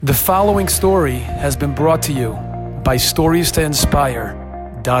The following story has been brought to you by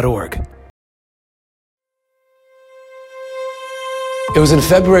StoriesToInspire.org. It was in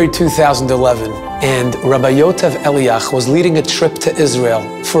February 2011, and Rabbi Yotav Eliach was leading a trip to Israel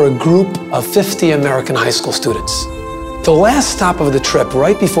for a group of 50 American high school students. The last stop of the trip,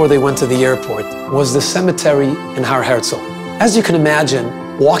 right before they went to the airport, was the cemetery in Har Herzl. As you can imagine,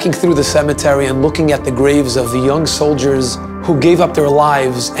 walking through the cemetery and looking at the graves of the young soldiers who gave up their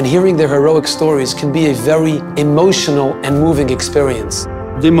lives and hearing their heroic stories can be a very emotional and moving experience.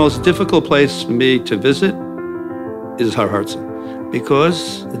 The most difficult place for me to visit is Har Herzl,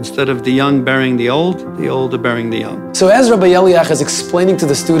 because instead of the young burying the old are burying the young. So as Rabbi Eliach is explaining to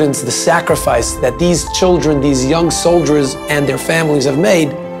the students the sacrifice that these children, these young soldiers and their families have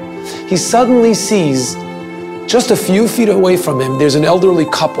made, he suddenly sees, just a few feet away from him, there's an elderly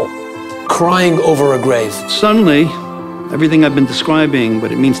couple crying over a grave. Suddenly, everything I've been describing,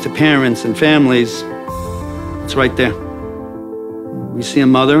 what it means to parents and families, it's right there. We see a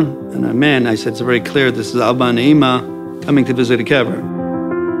mother and a man. I said, it's very clear, this is Abba and Ima coming to visit a kever.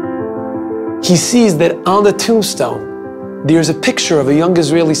 He sees that on the tombstone, there's a picture of a young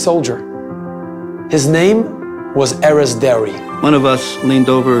Israeli soldier. His name was Erez Deri. One of us leaned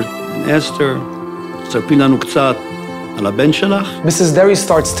over and asked her, "Tzarpi lanu ktsat al haben shelach?" Mrs. Deri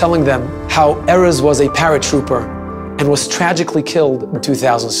starts telling them how Erez was a paratrooper and was tragically killed in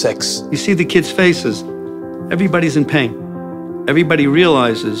 2006. You see the kids' faces. Everybody's in pain. Everybody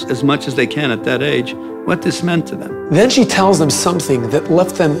realizes, as much as they can at that age, what this meant to them. Then she tells them something that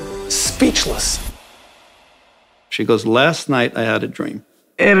left them speechless. She goes, "Last night I had a dream."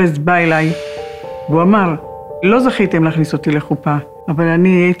 ארז בא אליי, והוא אמר, לא זכיתם להכניס אותי לחופה, אבל אני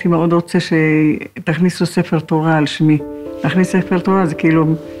הייתי מאוד רוצה שתכניסו ספר תורה על שמי. להכניס ספר תורה זה כאילו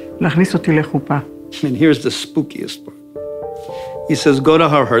להכניס אותי לחופה. And here's the spookiest part. He says, go to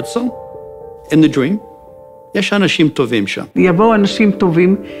Har Herzl. In the dream, יש אנשים טובים שם. יבואו אנשים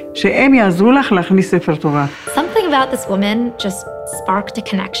טובים שהם יעזרו לך להכניס ספר תורה. Something about this woman just sparked a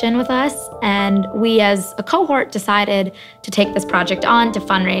connection with us, and we as a cohort decided to take this project on to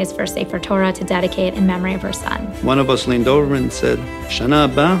fundraise for Sefer Torah to dedicate in memory of her son. One of us leaned over and said, Shana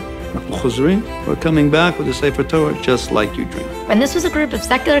haba, אנחנו חוזרים. We're coming back with the Sefer Torah just like you dreamed. And this was a group of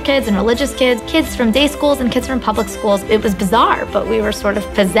secular kids and religious kids, kids from day schools and kids from public schools. It was bizarre, but we were sort of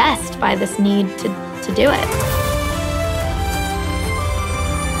possessed by this need to do it.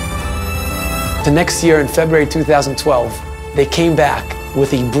 The next year, in February 2012, they came back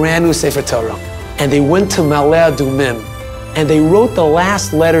with a brand new Sefer Torah, and they went to Ma'ale Adumim, and they wrote the last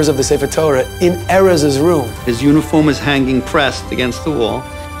letters of the Sefer Torah in Erez's room. His uniform is hanging pressed against the wall.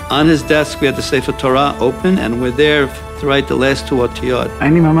 On his desk, we had the Sefer Torah open, and we're there to write the last two otiyot.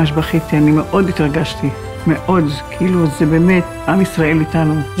 אני ממש בכיתי, אני מאוד התרגשתי, מאוד, כאילו זה באמת, עם ישראל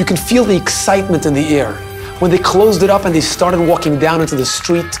איתנו. You can feel the excitement in the air. When they closed it up and they started walking down into the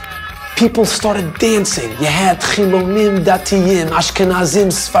street, people started dancing. You had Chilonim, Datiyim, Ashkenazim,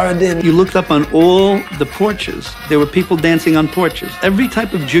 Sfaradim. You looked up on all the porches. There were people dancing on porches. Every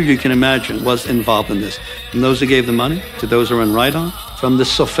type of Jew you can imagine was involved in this. From those who gave the money, to those who were in Ride-On, from the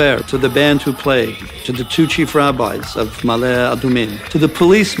sofer, to the band who played, to the two chief rabbis of Ma'ale Adumim, to the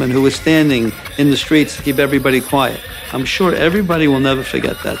policeman who was standing in the streets to keep everybody quiet. I'm sure everybody will never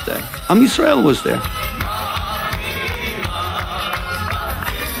forget that day. Am Yisrael was there.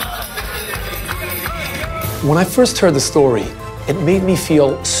 When I first heard the story, it made me feel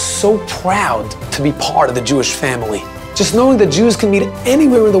so proud to be part of the Jewish family. Just knowing that Jews can meet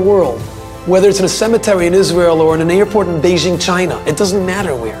anywhere in the world, whether it's in a cemetery in Israel or in an airport in Beijing, China, it doesn't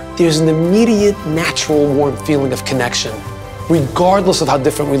matter where. There's an immediate, natural, warm feeling of connection, regardless of how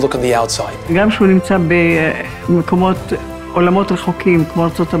different we look on the outside. גם שהוא נמצא במקומות, עולמות רחוקים, כמו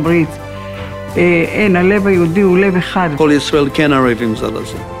ארצות הברית, אין, הלב היהודי הוא לב אחד. כל ישראל כן ערבים זה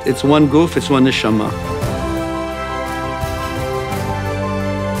לזה. It's one guf, it's one neshama.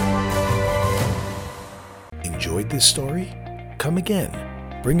 Enjoyed this story? Come again.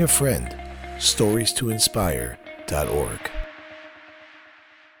 Bring a friend. StoriesToInspire.org